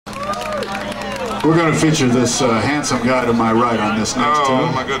We're going to feature this handsome guy to my right on this next tune.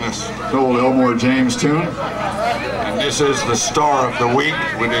 Oh my goodness. The old Elmore James tune. And this is the star of the week,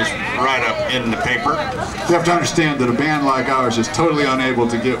 which is right up in the paper. You have to understand that a band like ours is totally unable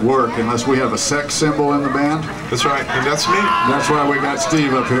to get work unless we have a sex symbol in the band. That's right, and that's me. That's why we got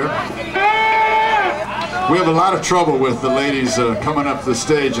Steve up here. We have a lot of trouble with the ladies coming up the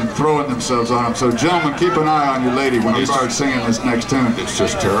stage and throwing themselves on them. So gentlemen, keep an eye on your lady when you start singing this next tune. It's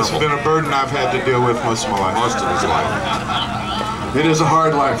just terrible. It's been a burden I've had to deal with most of my life. Most of his life. It is a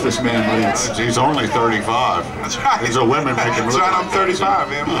hard life this man leads. He's only 35. That's right. These are women making That's right, I'm 35,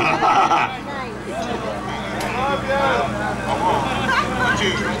 man.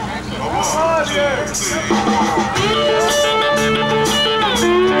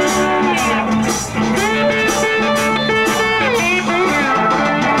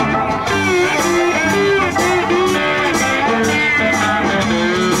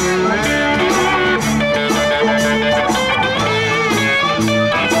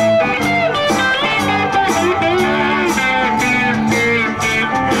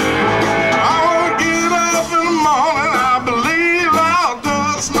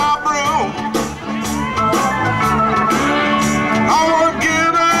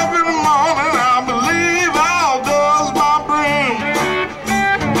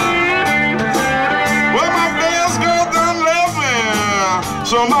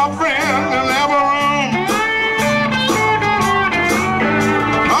 So my friend can have a room.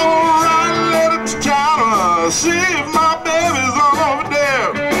 I'm gonna ride a letter to town, see if my baby's on over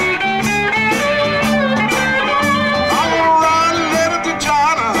there. I'm gonna ride a letter to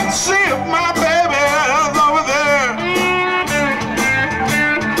China, see if my baby's over there.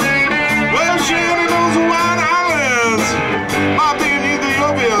 Well, she in those white islands, might be in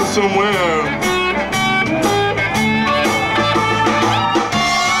Ethiopia somewhere.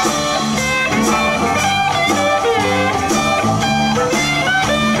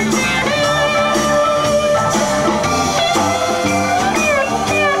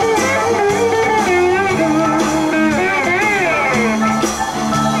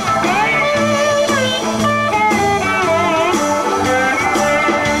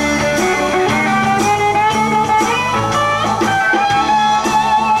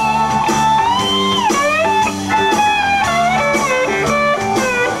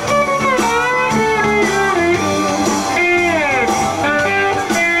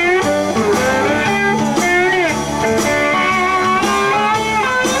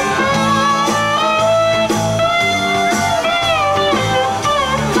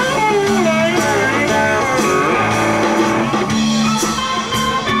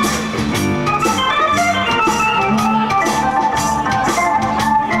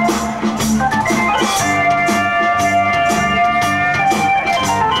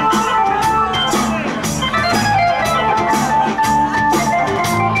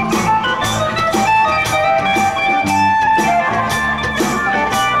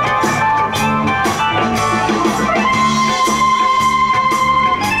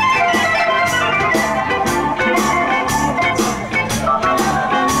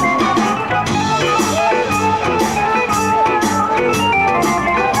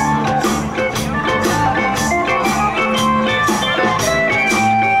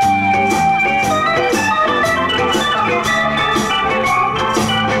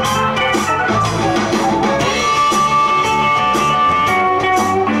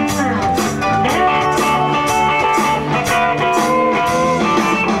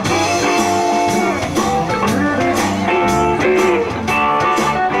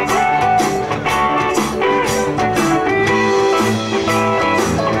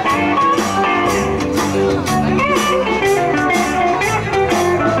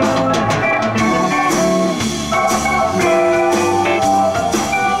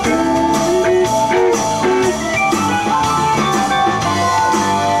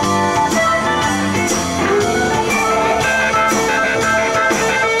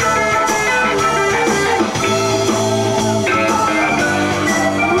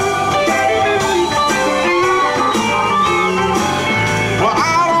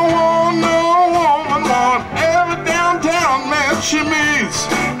 She meets.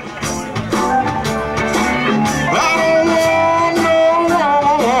 I don't want no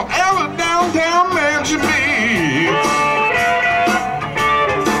every downtown man she meets.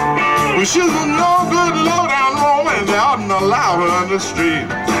 Well, she's a no good low down romance out in the loud on the street.